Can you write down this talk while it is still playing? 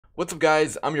What's up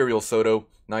guys, I'm Uriel Soto.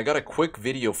 Now I got a quick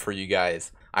video for you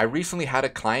guys. I recently had a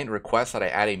client request that I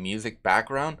add a music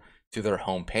background to their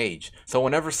home page. So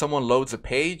whenever someone loads a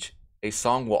page, a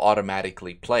song will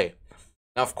automatically play.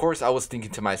 Now of course I was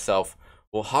thinking to myself,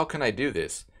 well, how can I do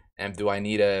this? And do I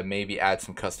need to maybe add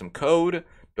some custom code?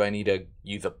 Do I need to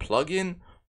use a plugin?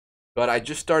 But I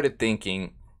just started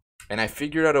thinking and I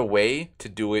figured out a way to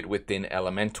do it within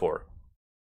Elementor.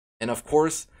 And of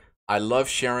course, I love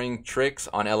sharing tricks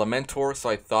on Elementor, so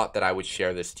I thought that I would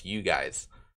share this to you guys.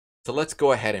 So let's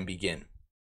go ahead and begin.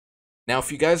 Now, if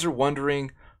you guys are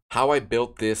wondering how I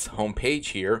built this homepage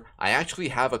here, I actually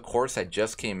have a course that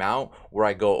just came out where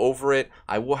I go over it.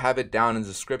 I will have it down in the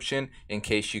description in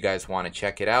case you guys want to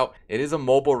check it out. It is a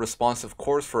mobile responsive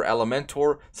course for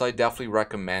Elementor, so I definitely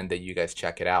recommend that you guys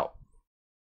check it out.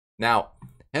 Now,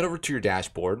 head over to your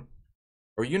dashboard.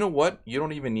 Or you know what? You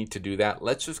don't even need to do that.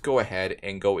 Let's just go ahead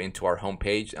and go into our home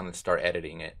page and let's start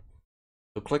editing it.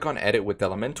 So click on Edit with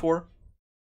Elementor.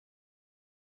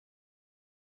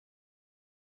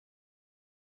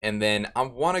 And then I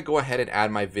want to go ahead and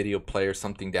add my video player,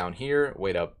 something down here.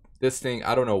 Wait up. This thing,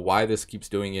 I don't know why this keeps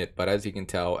doing it, but as you can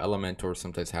tell, Elementor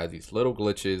sometimes has these little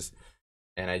glitches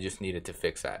and I just needed to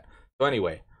fix that. So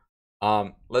anyway,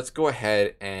 let's go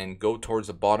ahead and go towards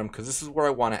the bottom because this is where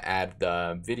I want to add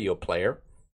the video player.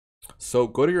 So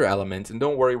go to your elements and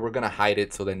don't worry, we're going to hide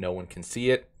it so that no one can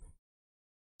see it.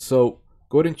 So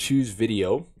go ahead and choose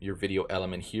video, your video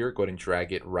element here. Go ahead and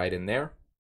drag it right in there.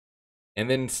 And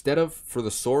then for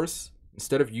the source,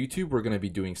 instead of YouTube, we're going to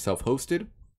be doing self-hosted.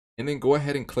 And then go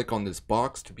ahead and click on this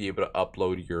box to be able to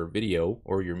upload your video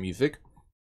or your music.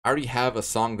 I already have a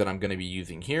song that I'm going to be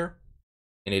using here.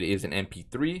 And it is an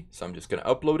MP3, so I'm just going to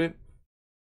upload it.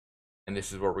 And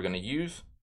this is what we're going to use.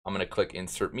 I'm going to click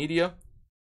Insert Media.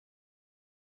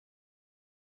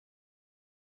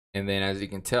 And then as you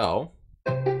can tell,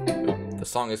 the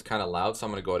song is kind of loud, so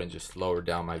I'm going to go ahead and just lower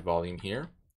down my volume here.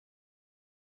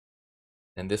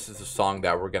 And this is the song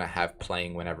that we're going to have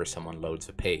playing whenever someone loads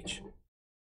a page.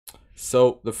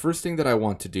 So the first thing that I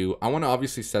want to do, I want to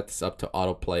obviously set this up to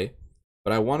autoplay.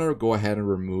 But I want to go ahead and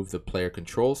remove the player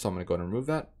control, so I'm going to go ahead and remove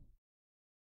that.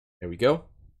 There we go.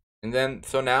 And then,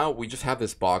 so now we just have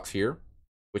this box here,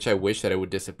 which I wish that it would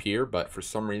disappear, but for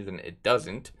some reason it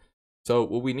doesn't. So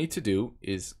what we need to do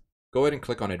is go ahead and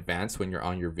click on Advanced when you're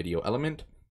on your video element.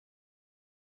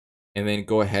 And then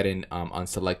go ahead and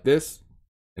unselect this.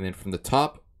 And then from the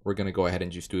top, we're going to go ahead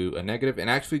and just do a negative and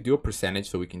actually do a percentage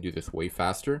so we can do this way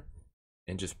faster.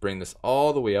 And just bring this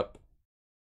all the way up.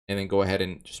 And then go ahead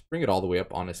and just bring it all the way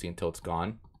up, honestly, until it's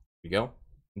gone. There we go.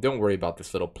 And don't worry about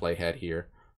this little playhead here.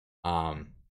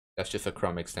 That's just a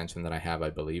Chrome extension that I have,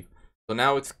 I believe. So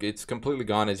now it's completely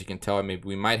gone, as you can tell. Maybe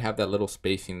we might have that little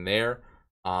spacing there,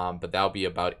 but that'll be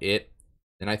about it.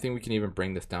 And I think we can even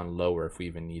bring this down lower if we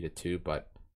even needed to. But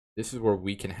this is where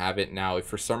we can have it. Now, if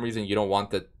for some reason you don't want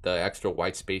the extra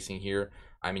white spacing here,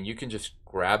 I mean, you can just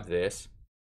grab this.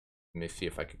 Let me see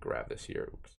if I could grab this here.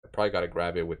 Oops. I probably got to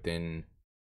grab it within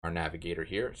our navigator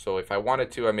here. So if I wanted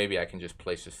to, maybe I can just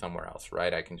place it somewhere else,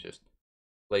 right? I can just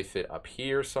place it up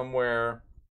here somewhere,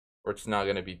 or it's not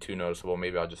going to be too noticeable.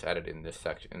 Maybe I'll just add it in this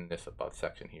section, in this above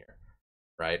section here,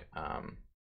 right?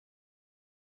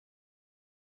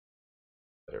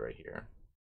 Put it right here.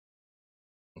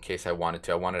 In case I wanted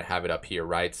to have it up here,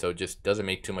 right? So it just doesn't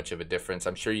make too much of a difference.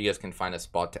 I'm sure you guys can find a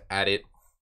spot to add it.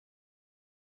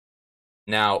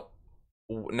 Now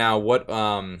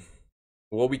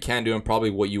what we can do, and probably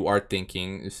what you are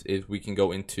thinking, is we can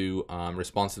go into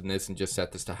responsiveness and just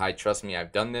set this to high. Trust me,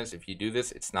 I've done this. If you do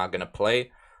this, it's not going to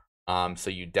play. So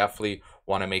you definitely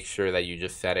want to make sure that you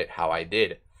just set it how I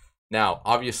did. Now,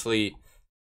 obviously,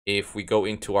 if we go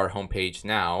into our homepage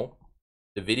now,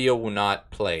 the video will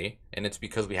not play, and it's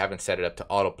because we haven't set it up to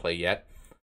autoplay yet.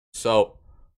 So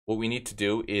what we need to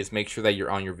do is make sure that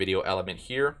you're on your video element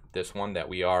here, this one that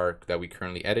we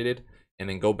currently edited. And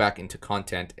then go back into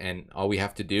content, and all we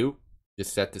have to do is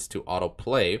just set this to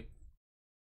autoplay.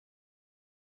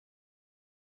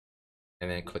 And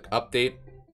then click update.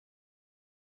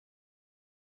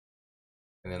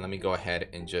 And then let me go ahead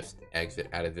and just exit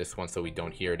out of this one so we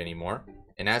don't hear it anymore.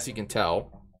 And as you can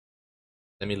tell,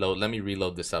 let me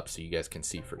reload this up so you guys can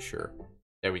see for sure.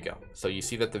 There we go. So you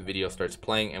see that the video starts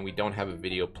playing and we don't have a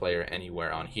video player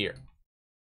anywhere on here.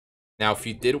 Now, if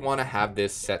you did want to have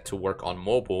this set to work on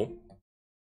mobile,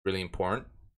 really important,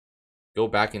 go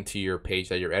back into your page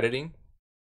that you're editing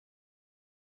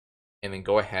and then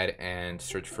go ahead and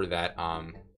search for that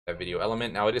video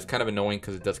element. Now it is kind of annoying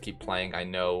because it does keep playing, I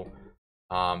know,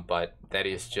 but that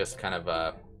is just kind of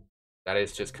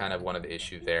one of the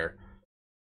issues there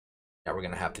that we're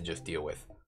gonna have to just deal with.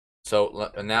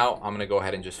 So now I'm gonna go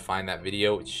ahead and just find that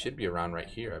video. It should be around right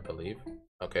here, I believe.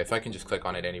 Okay, if I can just click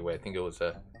on it anyway. I think it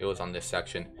was on this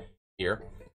section here.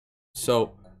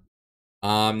 So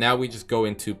now we just go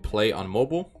into play on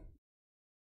mobile.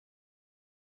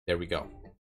 There we go.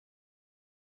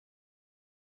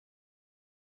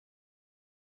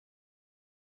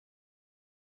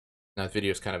 Now this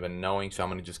video is kind of annoying, so I'm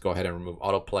gonna just go ahead and remove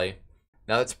autoplay.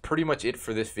 Now that's pretty much it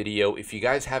for this video. If you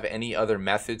guys have any other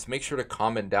methods, make sure to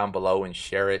comment down below and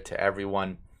share it to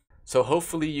everyone. So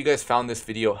hopefully you guys found this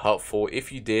video helpful.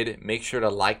 If you did, make sure to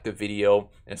like the video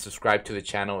and subscribe to the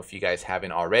channel if you guys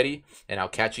haven't already. And I'll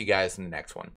catch you guys in the next one.